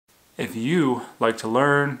If you like to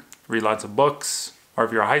learn, read lots of books, or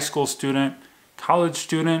if you're a high school student, college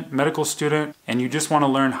student, medical student, and you just want to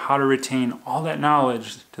learn how to retain all that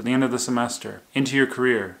knowledge to the end of the semester into your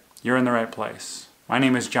career, you're in the right place. My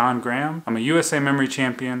name is John Graham. I'm a USA Memory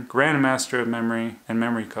Champion, Grandmaster of Memory, and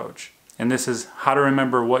Memory Coach. And this is how to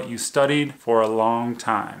remember what you studied for a long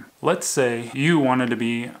time. Let's say you wanted to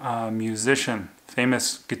be a musician,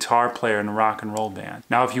 famous guitar player in a rock and roll band.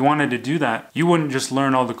 Now, if you wanted to do that, you wouldn't just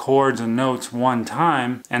learn all the chords and notes one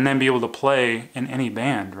time and then be able to play in any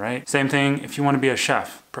band, right? Same thing if you want to be a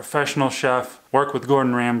chef, professional chef, work with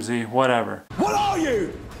Gordon Ramsay, whatever. What are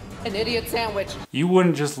you? An idiot sandwich. You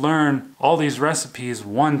wouldn't just learn all these recipes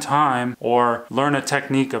one time or learn a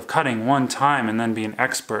technique of cutting one time and then be an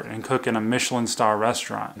expert and cook in a Michelin star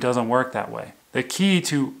restaurant. It doesn't work that way. The key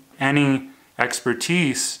to any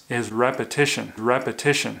expertise is repetition,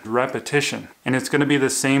 repetition, repetition. And it's going to be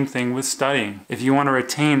the same thing with studying. If you want to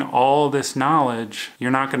retain all this knowledge,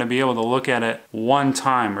 you're not going to be able to look at it one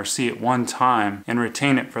time or see it one time and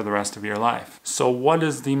retain it for the rest of your life. So what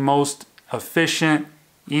is the most efficient,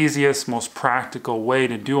 easiest, most practical way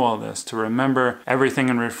to do all this, to remember everything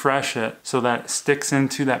and refresh it so that it sticks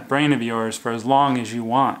into that brain of yours for as long as you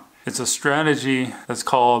want? It's a strategy that's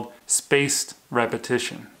called spaced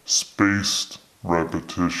repetition. Spaced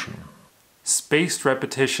repetition. Spaced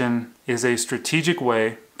repetition is a strategic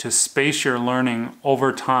way to space your learning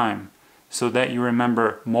over time so that you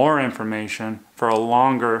remember more information for a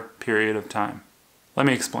longer period of time. Let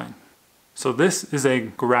me explain. So this is a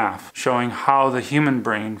graph showing how the human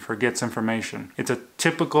brain forgets information. It's a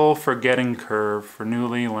typical forgetting curve for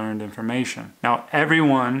newly learned information. Now,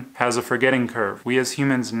 everyone has a forgetting curve. We as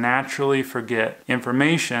humans naturally forget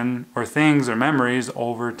information or things or memories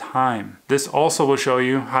over time. This also will show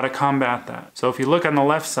you how to combat that. So if you look on the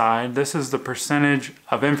left side, this is the percentage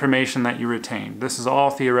of information that you retain. This is all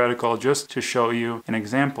theoretical, just to show you an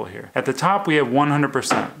example here. At the top, we have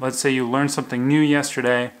 100%. Let's say you learned something new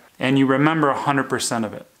yesterday, and you remember 100%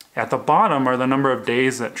 of it. At the bottom are the number of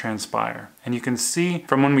days that transpire. And you can see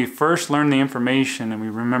from when we first learned the information and we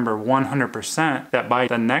remember 100%, that by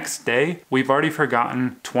the next day, we've already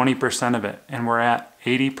forgotten 20% of it, and we're at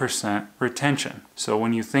 80% retention. So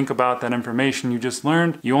when you think about that information you just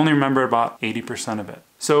learned, you only remember about 80% of it.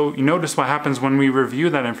 So you notice what happens when we review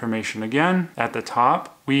that information again. At the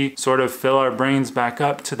top, we sort of fill our brains back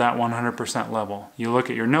up to that 100% level. You look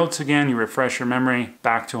at your notes again, you refresh your memory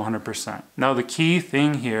back to 100%. Now the key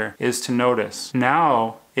thing here is to notice,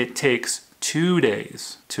 now it takes 2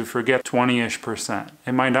 days to forget 20-ish%.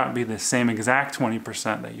 It might not be the same exact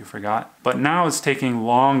 20% that you forgot, but now it's taking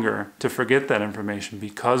longer to forget that information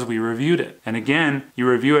because we reviewed it. And again, you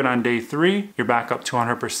review it on day 3, you're back up to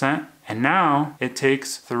 100%, and now it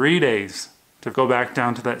takes 3 days to go back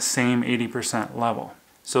down to that same 80% level.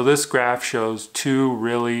 So this graph shows 2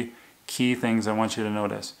 really key things I want you to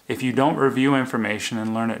notice. If you don't review information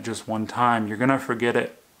and learn it just one time, you're gonna forget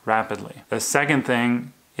it rapidly. The second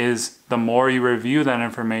thing is the more you review that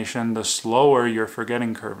information, the slower your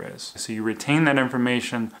forgetting curve is. So you retain that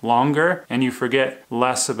information longer and you forget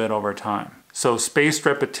less of it over time. So spaced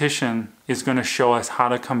repetition is going to show us how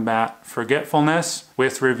to combat forgetfulness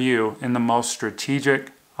with review in the most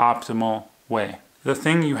strategic, optimal way. The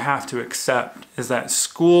thing you have to accept is that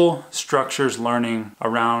school structures learning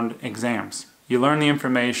around exams. You learn the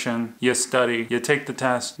information, you study, you take the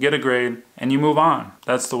test, get a grade, and you move on.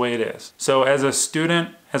 That's the way it is. So as a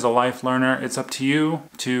student, as a life learner, it's up to you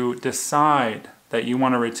to decide that you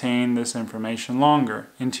want to retain this information longer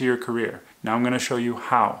into your career. Now I'm going to show you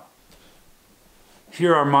how.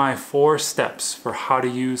 Here are my 4 steps for how to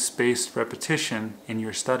use spaced repetition in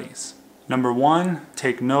your studies. Number 1,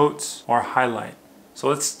 take notes or highlight. So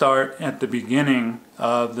let's start at the beginning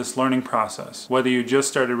of this learning process. Whether you just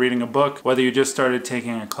started reading a book, whether you just started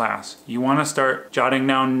taking a class, you want to start jotting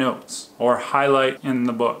down notes or highlight in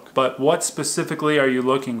the book. But what specifically are you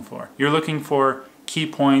looking for? You're looking for key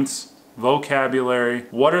points, vocabulary.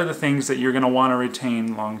 What are the things that you're going to want to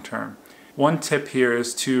retain long term? One tip here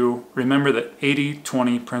is to remember the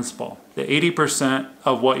 80-20 principle. The 80%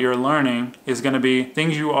 of what you're learning is going to be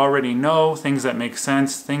things you already know, things that make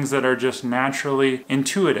sense, things that are just naturally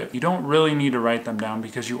intuitive. You don't really need to write them down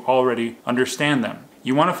because you already understand them.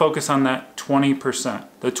 You want to focus on that 20%.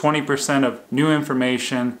 The 20% of new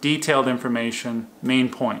information, detailed information, main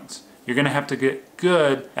points. You're going to have to get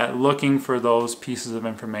good at looking for those pieces of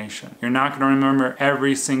information. You're not going to remember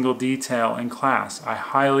every single detail in class. I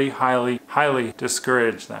highly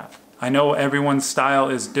discourage that. I know everyone's style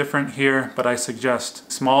is different here, but I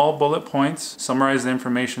suggest small bullet points, summarize the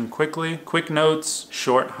information quickly, quick notes,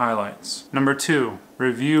 short highlights. Number 2,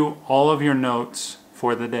 review all of your notes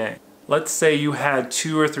for the day. Let's say you had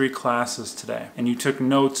 2 or 3 classes today and you took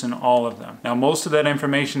notes in all of them. Now most of that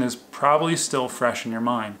information is probably still fresh in your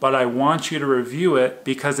mind, but I want you to review it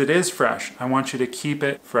because it is fresh. I want you to keep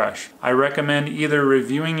it fresh. I recommend either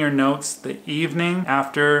reviewing your notes the evening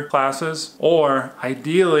after classes, or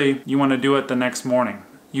ideally you want to do it the next morning.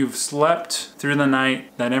 You've slept through the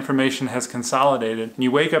night, that information has consolidated, and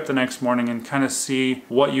you wake up the next morning and kind of see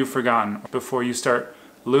what you've forgotten before you start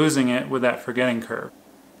losing it with that forgetting curve.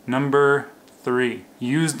 Number 3,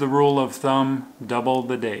 use the rule of thumb, double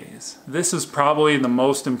the days. This is probably the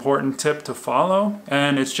most important tip to follow,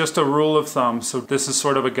 and it's just a rule of thumb, so this is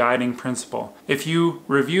sort of a guiding principle. If you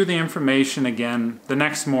review the information again the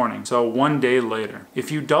next morning, so 1 day later,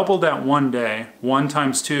 if you double that 1 day, 1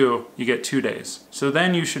 times 2, you get 2 days. So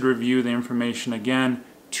then you should review the information again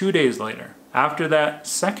 2 days later. After that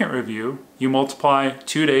second review, you multiply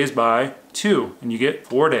 2 days by 2, and you get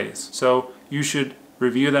 4 days. So you should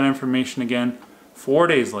review that information again 4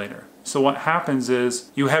 days later. So what happens is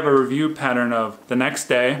you have a review pattern of the next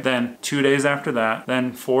day, then 2 days after that,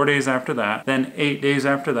 then 4 days after that, then 8 days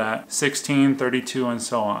after that, 16, 32, and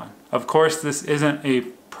so on. Of course, this isn't a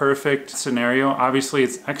perfect scenario. Obviously,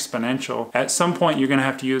 it's exponential. At some point, you're going to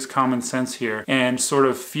have to use common sense here and sort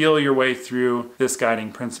of feel your way through this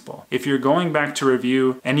guiding principle. If you're going back to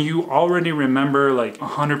review and you already remember like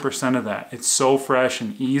 100% of that, it's so fresh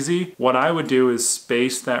and easy, what I would do is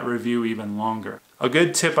space that review even longer. A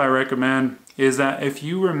good tip I recommend is that if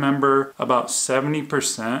you remember about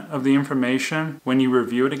 70% of the information when you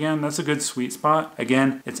review it again, that's a good sweet spot.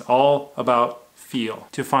 Again, it's all about feel,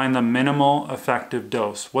 to find the minimal effective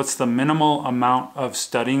dose. What's the minimal amount of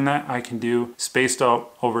studying that I can do spaced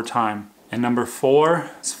out over time? And number 4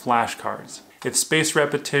 is flashcards. If spaced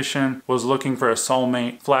repetition was looking for a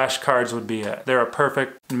soulmate, flashcards would be it. They're a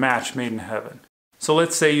perfect match made in heaven. So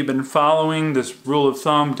let's say you've been following this rule of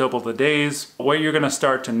thumb, double the days. What you're gonna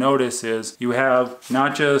start to notice is you have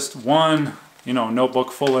not just one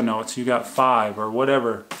notebook full of notes. You got 5 or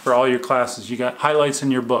whatever for all your classes. You got highlights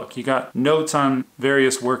in your book. You got notes on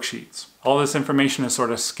various worksheets. All this information is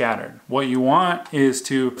sort of scattered. What you want is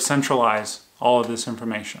to centralize all of this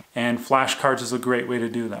information, and flashcards is a great way to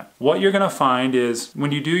do that. What you're gonna find is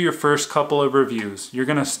when you do your first couple of reviews, you're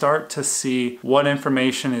gonna start to see what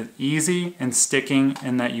information is easy and sticking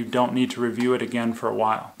and that you don't need to review it again for a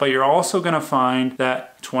while. But you're also gonna find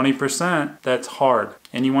that 20% that's hard,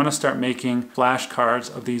 and you wanna start making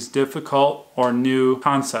flashcards of these difficult or new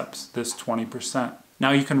concepts, this 20%.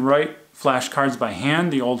 Now you can write flashcards by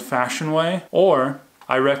hand the old-fashioned way, or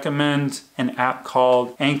I recommend an app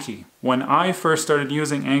called Anki. When I first started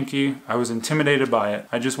using Anki, I was intimidated by it.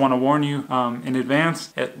 I just want to warn you in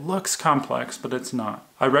advance, it looks complex, but it's not.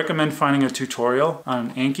 I recommend finding a tutorial on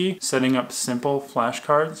Anki, setting up simple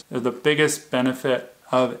flashcards. The biggest benefit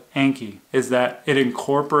of Anki is that it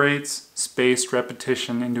incorporates spaced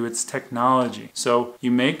repetition into its technology. So you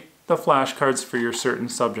make the flashcards for your certain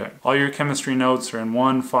subject. All your chemistry notes are in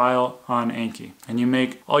one file on Anki, and you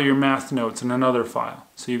make all your math notes in another file.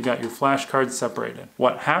 So you've got your flashcards separated.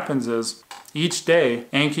 What happens is each day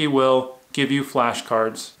Anki will give you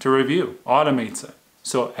flashcards to review, automates it.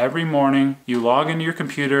 So every morning you log into your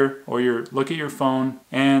computer or you look at your phone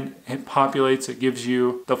and it populates, it gives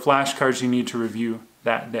you the flashcards you need to review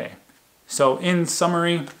that day. So in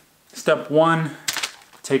summary, step 1,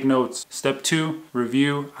 take notes. Step 2,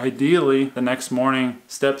 review, ideally the next morning.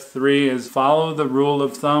 Step 3 is follow the rule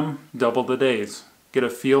of thumb, double the days. Get a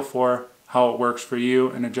feel for how it works for you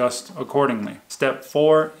and adjust accordingly. Step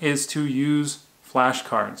 4 is to use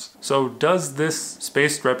flashcards. So does this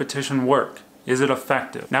spaced repetition work? Is it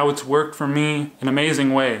effective? Now, it's worked for me in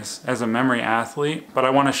amazing ways as a memory athlete, but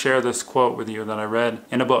I want to share this quote with you that I read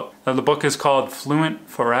in a book. Now, the book is called Fluent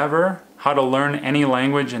Forever: How to Learn Any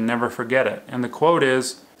Language and Never Forget It. And the quote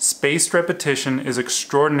is, "Spaced repetition is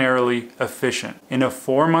extraordinarily efficient. In a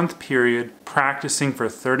 4-month period, practicing for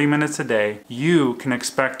 30 minutes a day, you can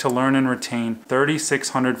expect to learn and retain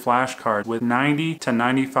 3,600 flashcards with 90 to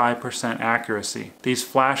 95% accuracy. These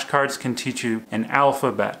flashcards can teach you an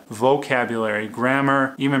alphabet, vocabulary,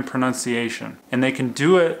 grammar, even pronunciation. And they can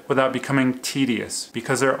do it without becoming tedious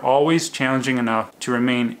because they're always challenging enough to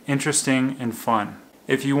remain interesting and fun."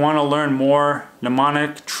 If you want to learn more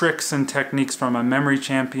mnemonic tricks and techniques from a memory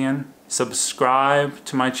champion, subscribe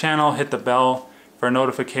to my channel, hit the bell for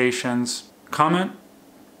notifications, comment,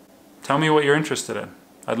 tell me what you're interested in.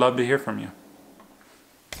 I'd love to hear from you.